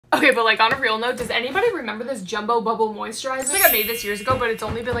Okay, but like on a real note, does anybody remember this Jumbo Bubble Moisturizer? I think I made this years ago, but it's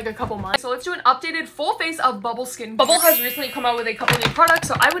only been like a couple months. So let's do an updated full face of Bubble Skin. Bubble has recently come out with a couple new products,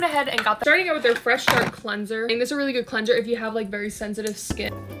 so I went ahead and got them. Starting out with their Fresh Start Cleanser. I think this is a really good cleanser if you have like very sensitive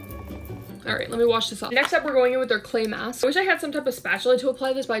skin. All right, let me wash this off. Next up, we're going in with their clay mask. I wish I had some type of spatula to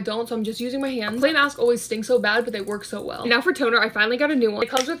apply this, but I don't, so I'm just using my hands. Clay mask always stinks so bad, but they work so well. And now for toner, I finally got a new one. It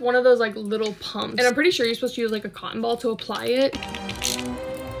comes with one of those like little pumps, and I'm pretty sure you're supposed to use like a cotton ball to apply it.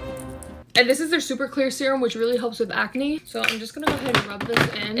 And this is their super clear serum, which really helps with acne. So I'm just gonna go ahead and rub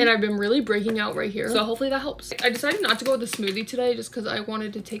this in. And I've been really breaking out right here, so hopefully that helps. I decided not to go with the smoothie today just because I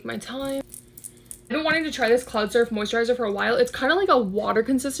wanted to take my time. I've been wanting to try this Cloud Surf moisturizer for a while. It's kind of like a water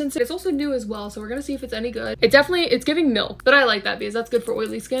consistency. It's also new as well, so we're gonna see if it's any good. It's giving milk, but I like that because that's good for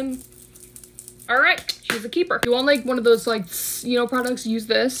oily skin. All right, she's a keeper. If you want like one of those like, you know, products, use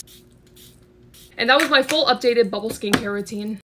this. And that was my full updated Bubble skincare routine.